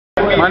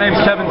My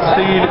name's Kevin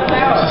Steed.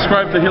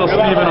 Subscribe to Heel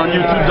Steven on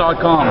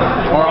YouTube.com,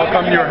 or I'll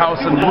come to your house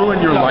and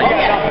ruin your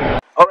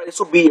life. Alright, this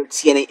will be your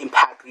Tna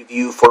Impact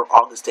review for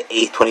August the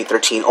 8th,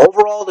 2013.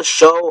 Overall, the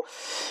show,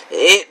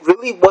 it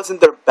really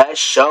wasn't their best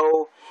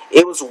show.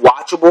 It was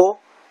watchable,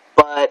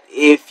 but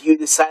if you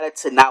decided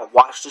to not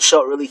watch the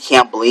show, I really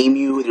can't blame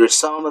you. There's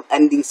some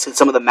endings to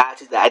some of the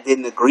matches that I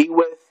didn't agree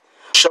with.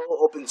 The show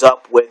opens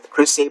up with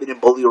Chris Sabin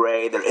and Bully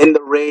Ray. They're in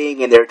the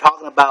ring, and they're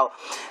talking about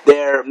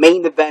their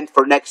main event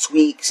for next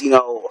week's,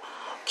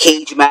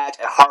 cage match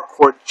at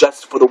Hardcore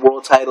just for the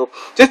world title.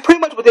 Just pretty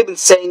much what they've been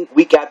saying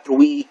week after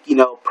week,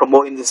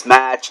 promoting this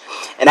match.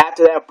 And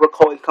after that, Brooke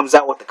Hogan comes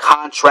out with the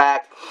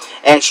contract,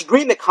 and she's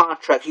reading the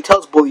contract. She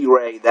tells Bully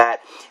Ray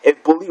that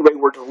if Bully Ray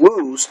were to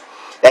lose,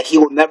 that he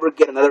will never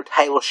get another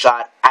title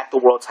shot at the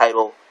world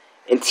title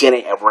in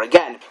TNA ever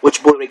again.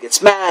 Which Bully Ray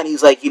gets mad.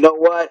 He's like, you know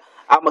what?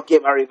 I'm going to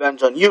get my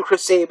revenge on you,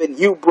 Chris Sabin,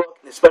 you, Brooke,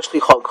 and especially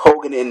Hulk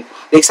Hogan. And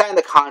they sign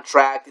the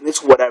contract, and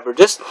it's whatever.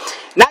 Just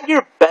not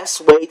your best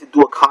way to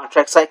do a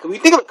contract signing. When you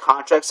think of a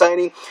contract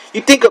signing,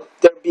 you think of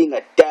there being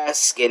a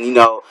desk and,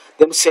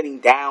 them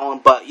sitting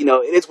down. But,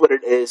 it is what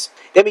it is.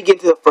 Then we get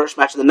into the first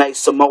match of the night,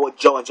 Samoa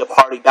Joe and Jeff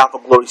Hardy Battle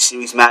for Glory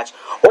Series match.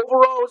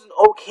 Overall, it was an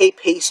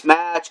okay-paced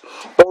match.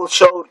 Both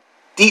showed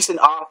decent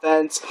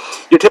offense,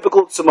 your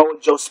typical Samoa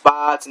Joe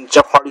spots and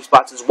Jeff Hardy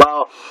spots as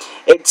well.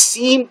 It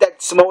seemed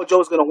that Samoa Joe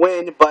was going to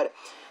win, but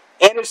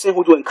Anderson, who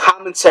was doing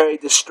commentary,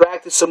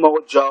 distracted Samoa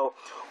Joe,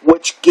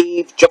 which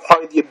gave Jeff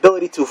Hardy the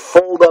ability to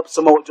fold up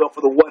Samoa Joe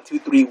for the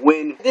 1-2-3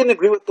 win. I didn't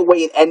agree with the way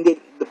it ended,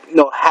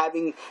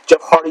 having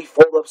Jeff Hardy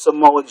fold up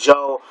Samoa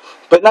Joe,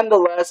 but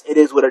nonetheless, it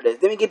is what it is.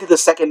 Then we get to the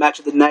second match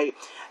of the night,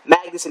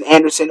 Magnus and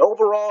Anderson.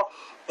 Overall,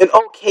 an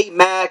okay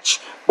match.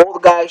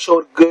 Both guys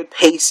showed good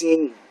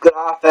pacing, good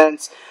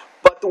offense,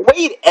 but the way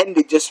it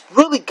ended just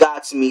really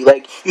got to me.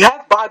 Like, you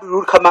have Bobby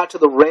Roode come out to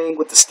the ring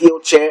with the steel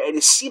chair, and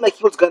it seemed like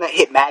he was going to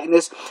hit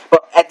Magnus,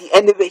 but at the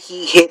end of it,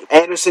 he hit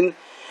Anderson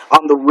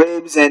on the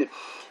ribs, and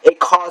it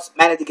caused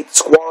Magnus to get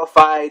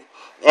disqualified,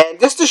 and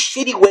just a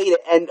shitty way to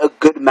end a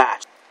good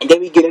match. And then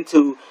we get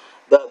into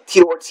the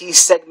Tito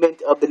Ortiz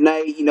segment of the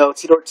night.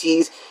 Tito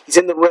Ortiz, he's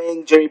in the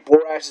ring, Jerry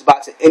Borash is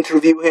about to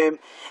interview him,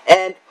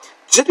 and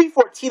just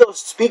before Tito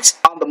speaks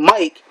on the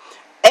mic,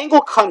 Angle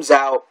comes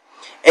out,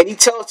 and he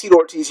tells Tito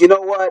Ortiz, you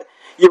know what,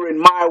 you're in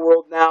my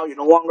world now, you're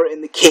no longer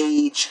in the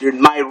cage, you're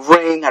in my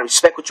ring, I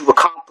respect what you've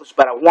accomplished,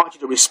 but I want you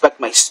to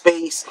respect my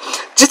space.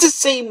 Just the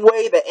same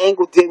way that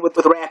Angle did with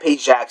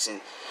Rampage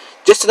Jackson.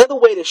 Just another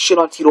way to shit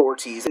on Tito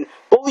Ortiz. And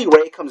Bully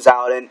Ray comes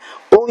out, and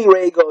Bully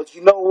Ray goes,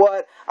 you know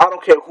what, I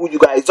don't care who you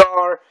guys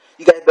are,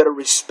 you guys better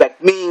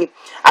respect me.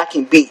 I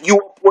can beat you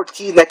up,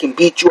 Ortiz, and I can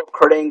beat you up,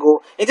 Kurt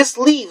Angle. And just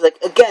leaves, like,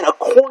 again, a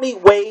corny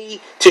way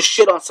to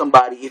shit on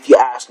somebody, if you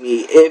ask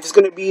me. If it's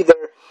going to be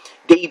their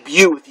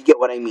debut, if you get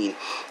what I mean.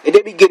 And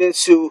then we get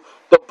into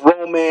the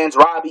bromance,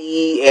 Robbie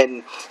E.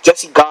 and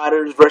Jesse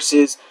Goddard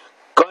versus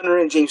Gunner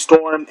and James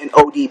Storm and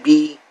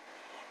ODB.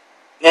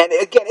 And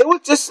again, it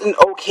was just an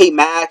okay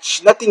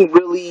match. Nothing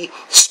really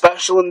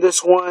special in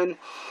this one.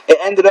 It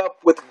ended up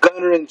with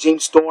Gunner and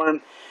James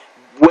Storm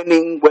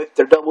winning with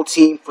their double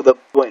team for the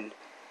win.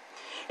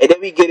 And then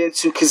we get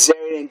into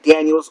Kazarian and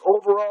Daniels.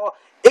 Overall,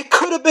 it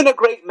could have been a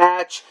great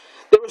match.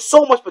 There was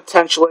so much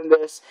potential in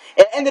this.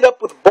 It ended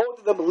up with both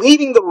of them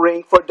leaving the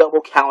ring for a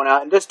double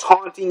countout and just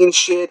taunting and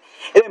shit.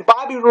 And then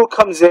Bobby Roode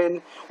comes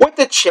in with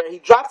the chair. He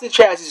drops the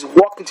chair as he's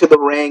walking to the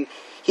ring.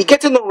 He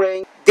gets in the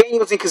ring.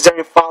 Daniels and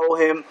Kazarian follow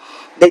him.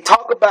 They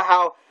talk about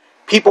how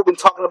people have been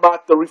talking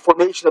about the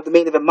reformation of the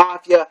Main Event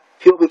Mafia.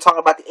 People have been talking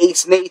about the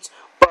Ace and Eights.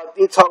 But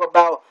they talk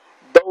about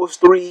those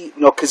three,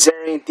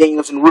 Kazarian,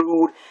 Daniels, and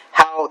Roode,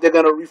 how they're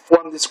going to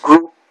reform this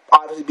group.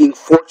 Obviously being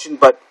Fortune,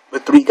 but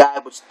with three guys,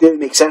 which didn't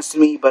make sense to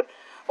me. But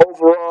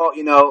overall,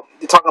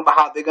 they're talking about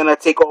how they're going to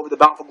take over the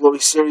Bound for Glory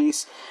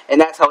series. And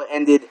that's how it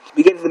ended.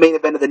 We get to the main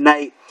event of the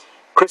night.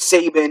 Chris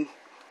Sabin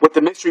with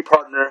the mystery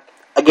partner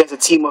against a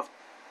team of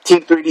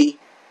Team 3D.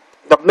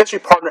 The mystery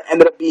partner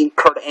ended up being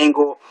Kurt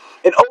Angle.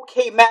 An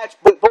okay match,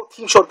 but both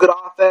teams showed good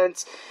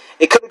offense.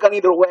 It could have gone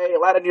either way. A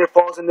lot of near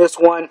falls in this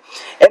one.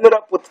 Ended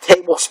up with the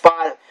table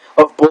spot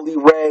of Bully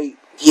Ray.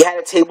 He had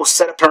a table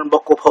set up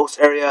turnbuckle post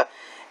area,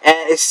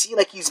 and it seemed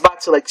like he's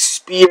about to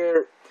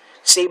spear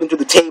Sabin through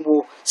the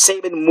table.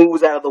 Sabin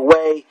moves out of the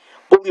way.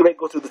 Bully Ray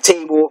goes through the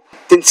table.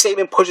 Then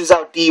Sabin pushes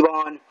out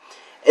Devon,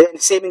 and then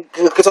Sabin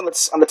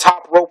gets on the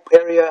top rope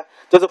area,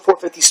 does a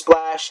 450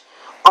 splash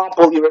on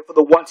Bully Ray for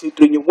the 1-2-3.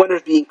 And your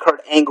winners being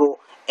Kurt Angle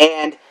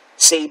and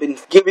Sabin,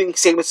 giving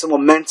Sabin some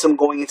momentum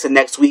going into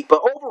next week.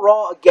 But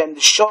overall, again,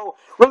 the show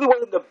really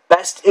wasn't the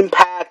best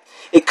Impact.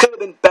 It could have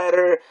been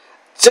better.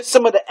 Just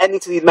some of the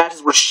endings to these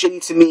matches were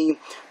shitty to me.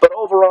 But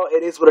overall,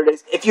 it is what it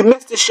is. If you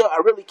missed this show,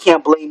 I really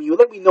can't blame you.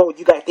 Let me know what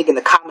you guys think in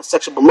the comment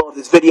section below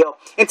this video.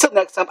 Until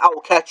next time, I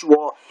will catch you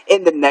all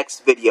in the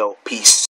next video. Peace.